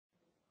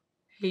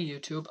Hey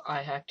YouTube,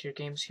 I Hacked Your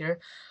Games here.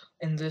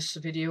 In this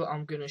video,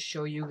 I'm gonna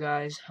show you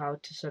guys how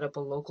to set up a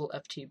local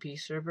FTP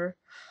server.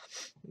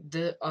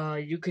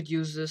 You could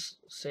use this,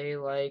 say,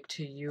 like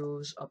to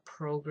use a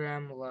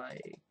program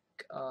like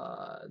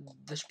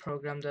this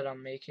program that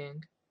I'm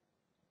making.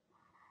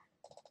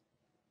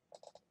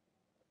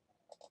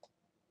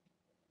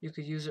 You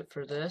could use it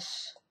for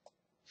this,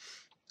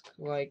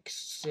 like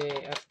say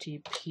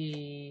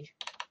FTP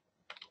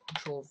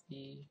Control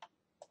V.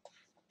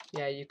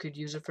 Yeah, you could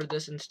use it for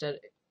this instead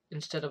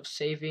of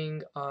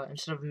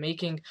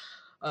making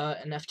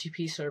an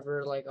FTP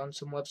server like on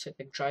some website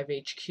like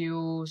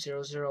DriveHQ,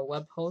 00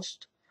 web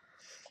host,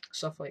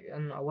 stuff like,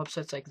 and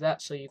websites like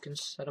that. So you can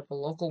set up a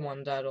local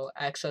one that'll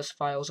access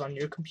files on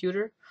your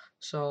computer.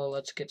 So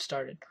let's get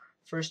started.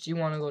 First, you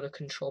want to go to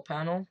Control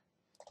Panel,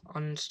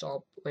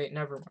 uninstall. Wait,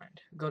 never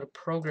mind. Go to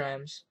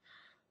Programs,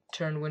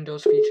 turn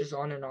Windows features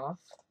on and off,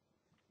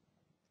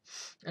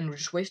 and we'll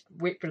just wait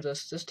for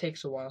this. This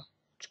takes a while.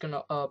 Just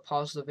gonna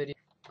pause the video.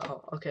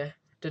 Oh, okay.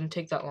 Didn't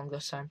take that long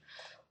this time.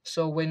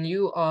 So when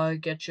you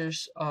get your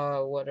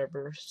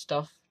whatever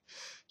stuff,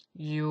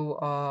 you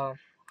want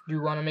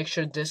to make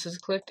sure this is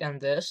clicked and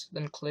this,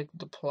 then click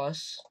the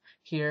plus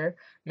here.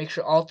 Make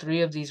sure all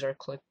three of these are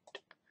clicked,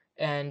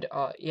 and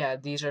yeah,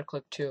 these are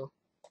clicked too.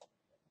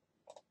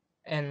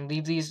 And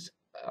leave these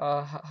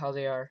how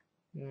they are.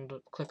 And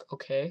click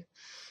OK.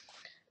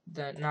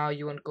 Then now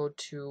you want to go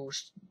to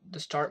the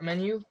start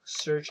menu,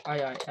 search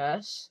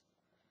IIS,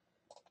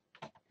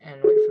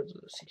 and wait for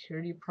the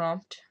security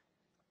prompt.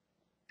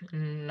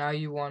 And now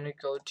you want to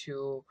go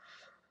to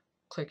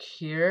click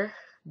here,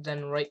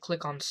 then right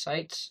click on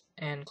sites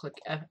and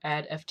click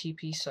add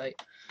FTP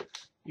site.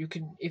 You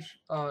could you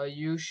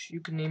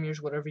can name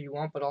yours whatever you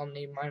want, but I'll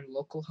name mine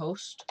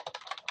localhost.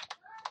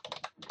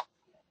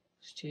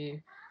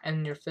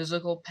 And your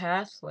physical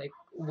path, like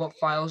what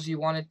files you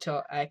wanted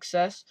to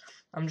access.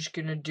 I'm just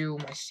gonna do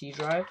my C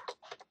drive.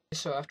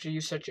 So after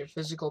you set your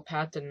physical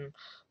path and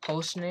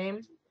host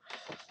name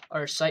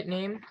or site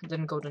name,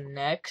 then go to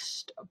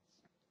next.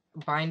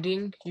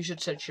 Binding, you should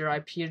set your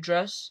IP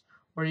address,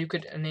 or you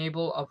could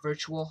enable a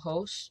virtual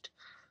host,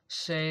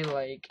 say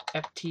like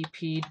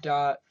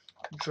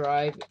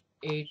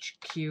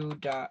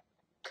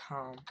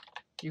ftp.drivehq.com.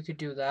 You could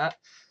do that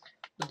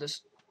with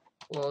this,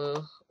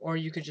 well, or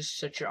you could just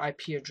set your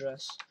IP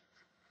address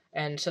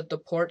and set the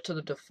port to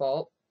the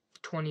default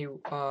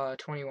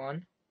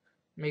 21.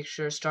 Make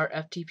sure start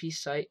FTP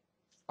site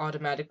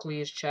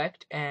automatically is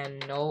checked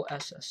and no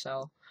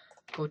SSL.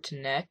 Go to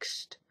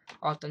next.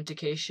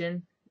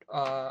 Authentication,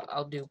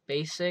 I'll do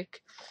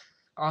basic.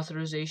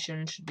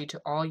 Authorization should be to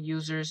all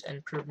users,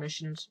 and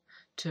permissions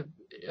to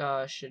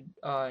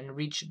and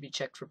read should be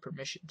checked for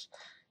permissions.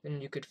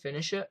 Then you could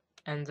finish it,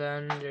 and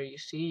then there you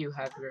see you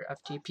have your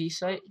FTP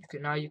site.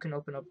 You can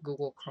open up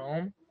Google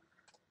Chrome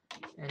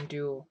and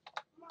do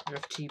your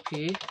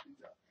FTP,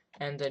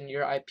 and then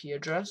your IP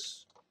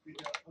address,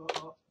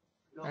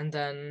 and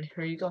then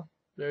here you go.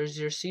 There's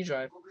your C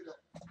drive.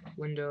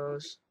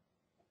 Windows.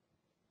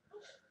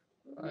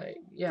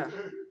 Yeah.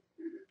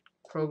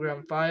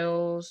 Program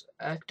files,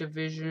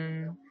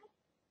 Activision,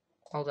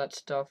 all that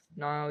stuff.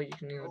 Now you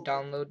can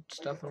download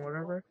stuff and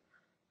whatever.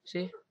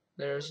 See,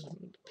 there's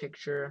the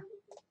picture.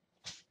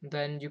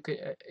 Then you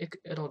could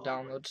it'll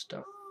download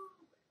stuff.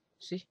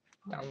 See,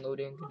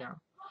 downloading now.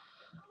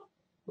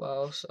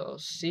 Well, so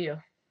see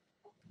ya.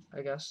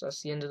 I guess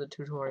that's the end of the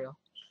tutorial.